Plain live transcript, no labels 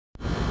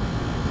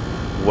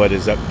What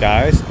is up,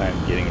 guys?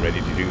 I'm getting ready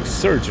to do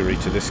surgery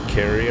to this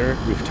Carrier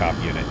rooftop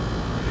unit.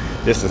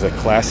 This is a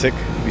classic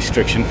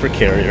restriction for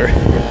Carrier.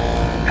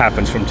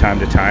 Happens from time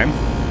to time.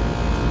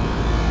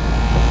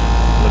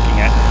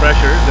 Looking at the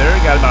pressures there,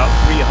 got about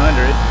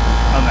 300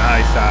 on the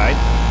high side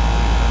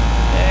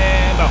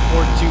and about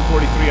 42,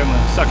 43 on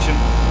the suction.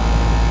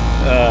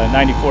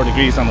 94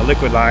 degrees on the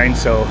liquid line,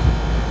 so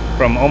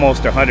from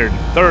almost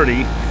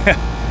 130.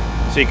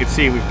 So you can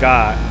see we've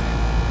got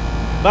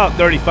about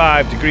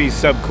 35 degrees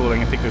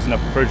subcooling. I think there's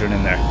enough refrigerant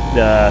in there.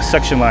 The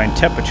suction line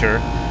temperature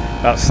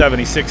about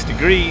 76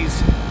 degrees,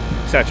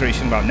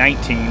 saturation about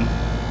 19.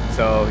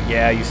 So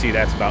yeah, you see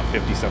that's about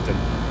 50 something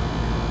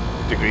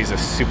degrees of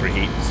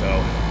superheat. So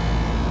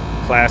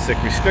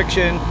classic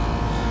restriction.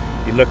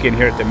 You look in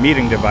here at the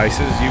metering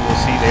devices, you will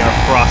see they are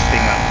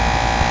frosting up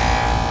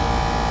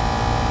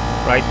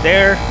right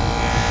there,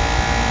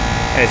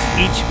 as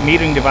each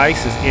metering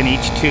device is in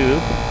each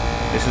tube.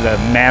 This is a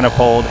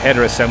manifold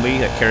header assembly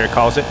that Carrier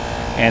calls it,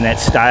 and that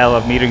style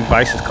of metering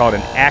device is called an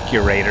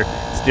accurator.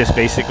 It's just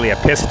basically a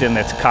piston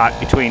that's caught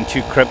between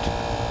two crimped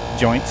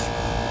joints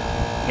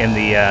in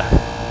the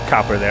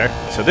copper there.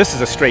 So this is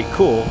a straight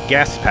cool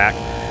gas pack,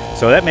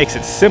 so that makes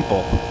it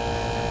simple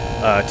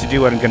to do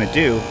what I'm going to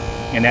do,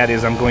 and that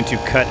is I'm going to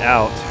cut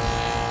out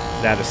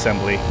that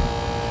assembly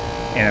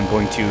and I'm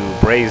going to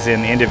braze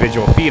in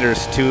individual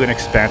feeders to an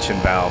expansion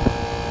valve.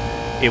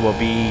 It will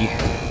be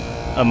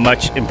a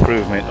much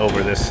improvement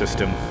over this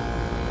system.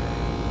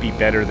 Be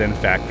better than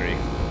factory.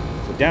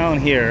 So down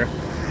here,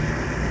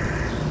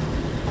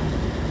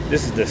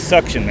 this is the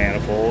suction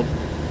manifold.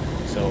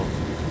 So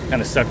kind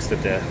of sucks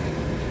that the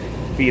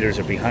feeders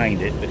are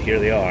behind it, but here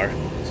they are.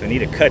 So I need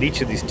to cut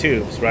each of these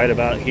tubes right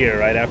about here,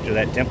 right after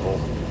that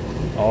dimple,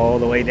 all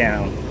the way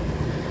down.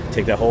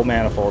 Take that whole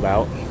manifold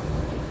out.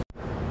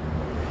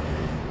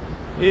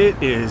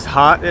 It is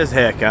hot as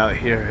heck out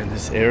here in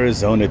this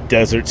Arizona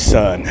desert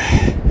sun.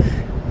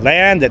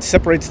 Land that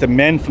separates the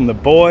men from the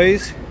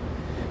boys,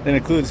 that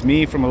includes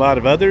me from a lot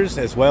of others,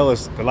 as well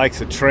as the likes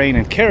of Trane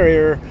and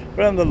Carrier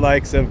from the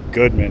likes of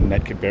Goodman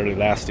that could barely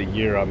last a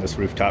year on this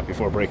rooftop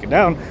before breaking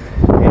down.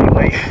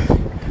 Anyway,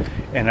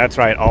 and that's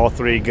right, all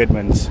three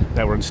Goodmans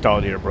that were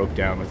installed here broke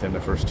down within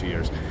the first 2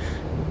 years.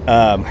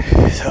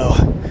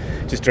 So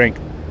just drank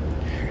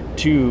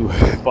 2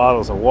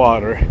 bottles of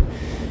water.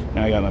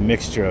 Now I got a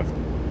mixture of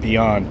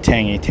Beyond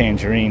Tangy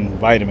Tangerine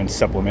vitamin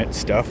supplement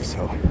stuff,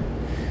 so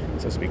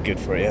it's supposed to be good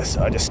for you.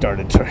 So I just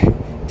started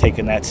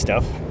taking that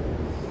stuff.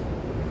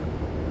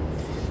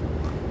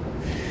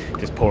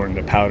 Just pouring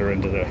the powder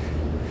into the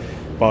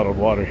bottled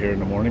water here in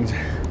the mornings.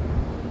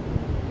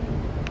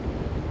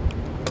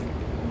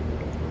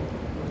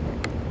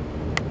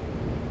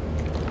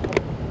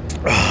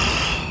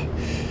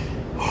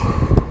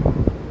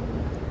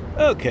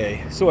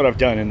 Okay, so what I've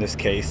done in this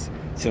case,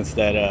 since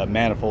that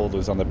manifold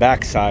was on the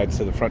back side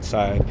instead of the front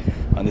side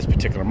on this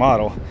particular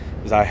model,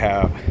 is I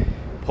have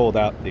pulled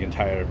out the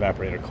entire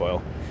evaporator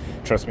coil.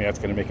 Trust me, that's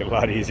going to make it a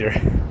lot easier,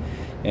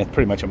 and it's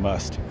pretty much a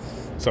must.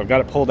 So I've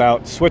got it pulled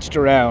out, switched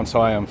around, so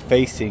I am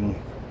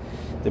facing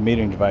the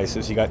metering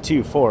devices. You got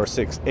 2, 4,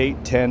 6,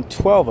 8, 10,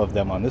 12 of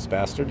them on this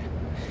bastard,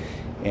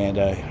 and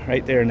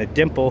right there in the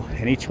dimple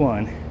in each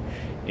one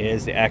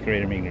is the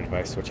accurator metering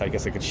device, which I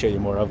guess I could show you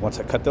more of once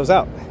I cut those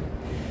out.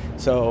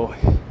 So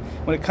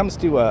when it comes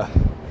to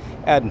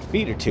adding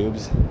feeder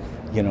tubes,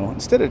 you know,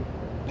 instead of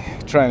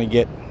trying to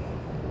get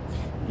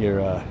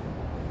your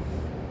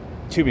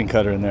tubing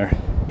cutter in there,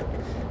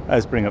 I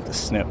just bring up the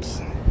snips,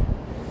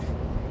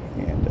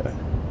 and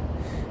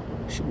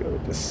should be able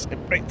to just snip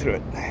right through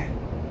it.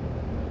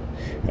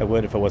 I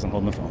would if I wasn't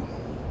holding the phone.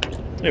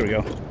 There we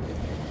go.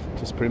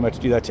 Just pretty much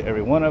do that to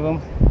every one of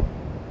them.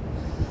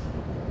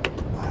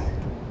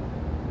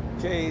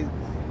 Okay,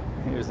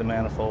 here's the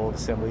manifold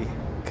assembly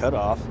cut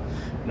off.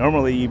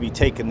 Normally you'd be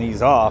taking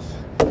these off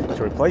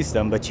to replace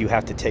them, but you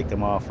have to take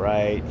them off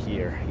right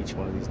here. Each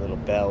one of these little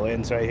bell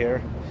ends right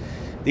here.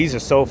 These are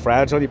so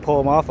fragile when you pull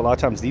them off. A lot of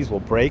times these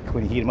will break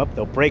when you heat them up.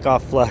 They'll break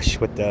off flush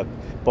with the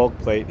bulk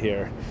plate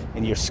here,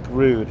 and you're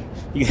screwed.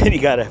 You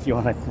gotta, if you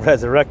want to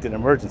resurrect an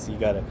emergency, you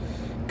gotta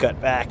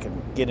cut back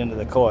and get into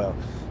the coil.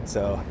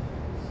 So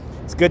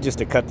it's good just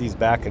to cut these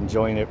back and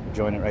join it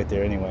right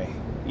there anyway.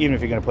 Even if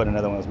you're gonna put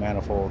another one of those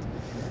manifold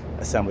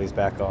assemblies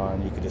back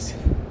on, you could just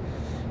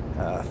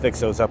fix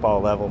those up all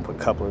level and put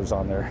couplers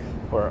on there,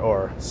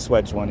 or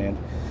swedge one in.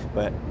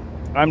 But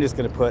I'm just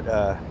going to put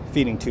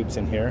feeding tubes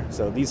in here.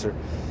 So these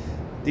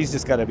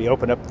just got to be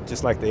opened up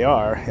just like they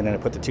are, and then I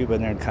put the tube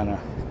in there and kind of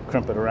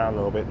crimp it around a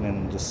little bit, and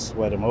then just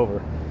sweat them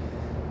over,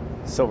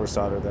 silver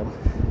solder them.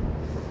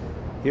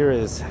 Here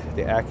is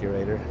the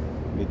accurator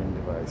metering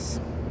device.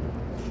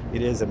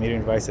 It is a metering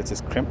device that's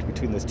just crimped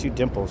between those 2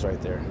 dimples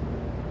right there,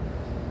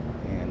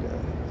 and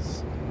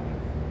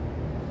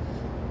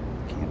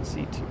can't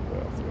see too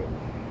well through it.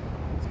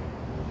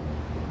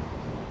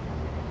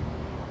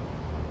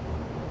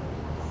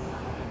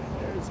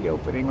 There's the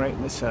opening right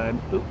in the side.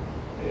 Oop,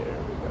 there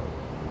we go.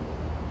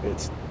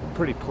 It's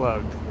pretty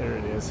plugged. There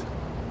it is.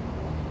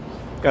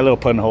 Got a little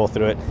putting hole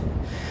through it.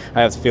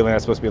 I have the feeling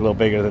that's supposed to be a little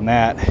bigger than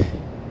that.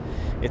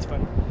 It's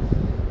fun.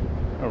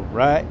 All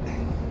right,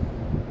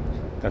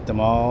 got them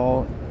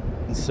all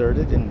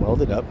inserted and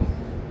welded up.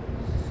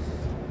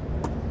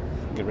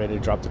 Get ready to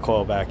drop the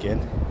coil back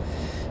in.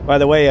 By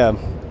the way,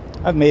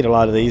 I've made a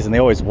lot of these and they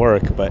always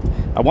work, but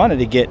I wanted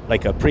to get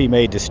like a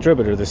pre-made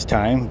distributor this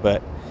time,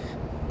 but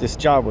this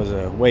job was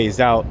a ways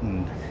out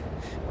and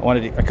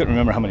I couldn't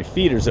remember how many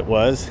feeders it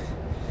was,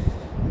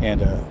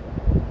 and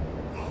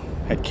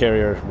had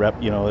Carrier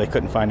rep, you know, they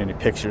couldn't find any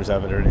pictures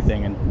of it or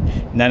anything,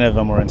 and none of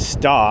them were in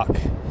stock,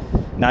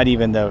 not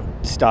even the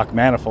stock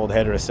manifold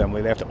header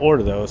assembly. They have to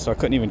order those, so I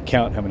couldn't even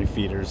count how many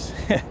feeders.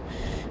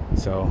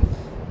 So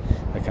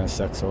that kind of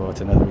sucks. So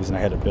it's another reason I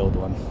had to build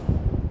one.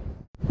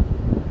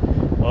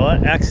 Well, I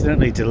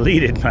accidentally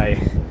deleted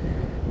my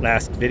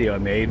last video I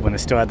made when I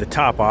still had the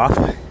top off,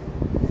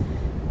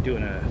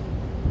 doing a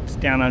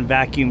down on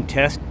vacuum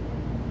test.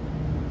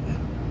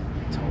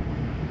 It's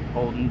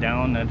holding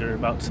down under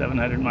about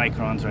 700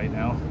 microns right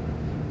now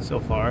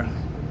so far,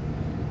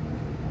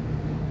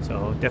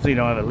 so definitely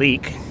don't have a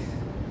leak.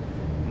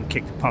 I'm gonna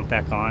kick the pump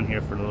back on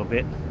here for a little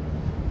bit.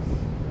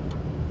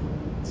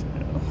 So,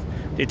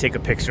 did take a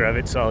picture of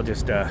it, so I'll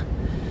just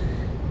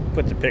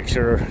put the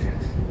picture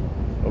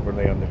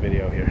overlay on the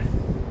video here.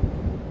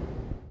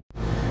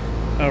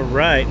 All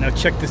right, now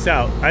check this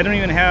out. I don't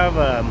even have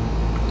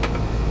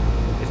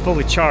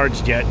fully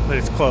charged yet, but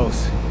it's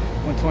close.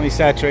 120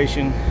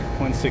 saturation,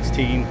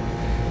 116.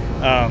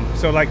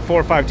 So like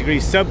 4 or 5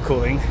 degrees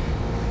subcooling.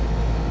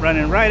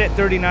 Running right at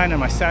 39 on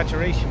my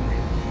saturation.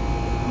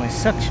 My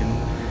suction.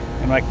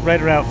 I'm like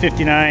right around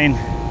 59,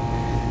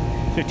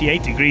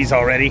 58 degrees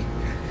already.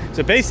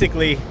 So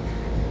basically,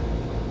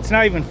 it's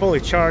not even fully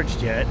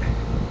charged yet.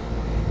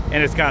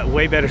 And it's got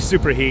way better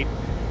superheat.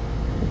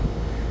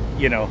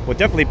 You know, well,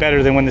 definitely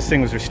better than when this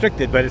thing was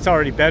restricted, but it's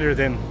already better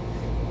than,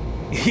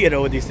 you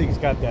know, these things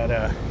got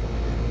that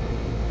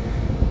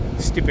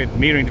stupid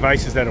metering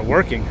devices that are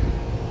working.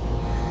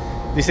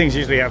 These things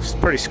usually have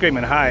pretty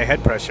screaming high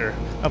head pressure,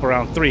 up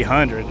around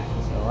 300.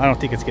 So I don't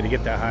think it's going to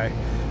get that high.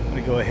 I'm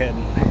going to go ahead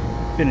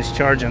and finish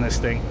charging this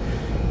thing,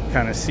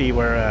 kind of see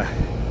where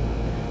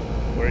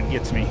it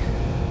gets me.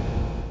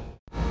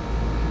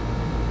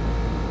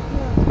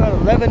 It's about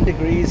 11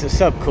 degrees of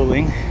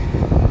subcooling,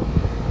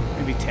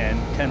 maybe 10,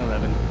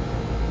 11.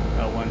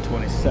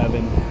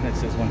 127, that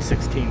says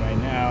 116 right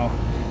now,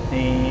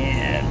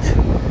 and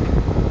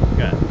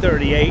got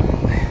 38,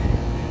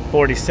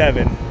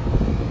 47,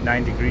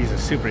 9 degrees of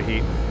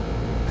superheat.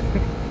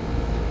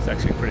 It's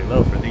actually pretty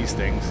low for these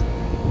things.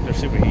 Their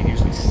superheat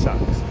usually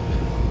sucks.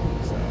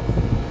 So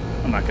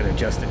I'm not going to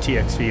adjust the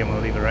TXV, I'm going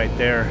to leave it right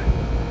there.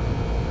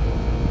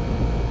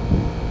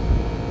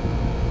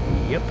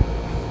 Yep.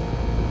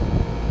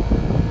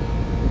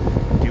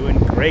 Doing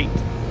great.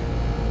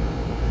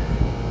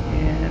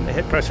 The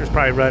head pressure is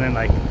probably running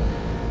like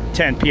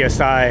 10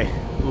 psi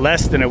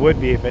less than it would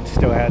be if it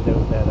still had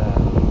that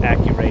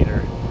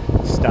Accurator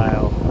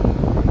style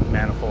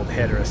manifold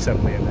header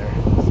assembly in there.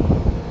 So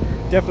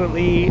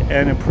definitely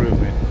an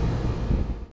improvement.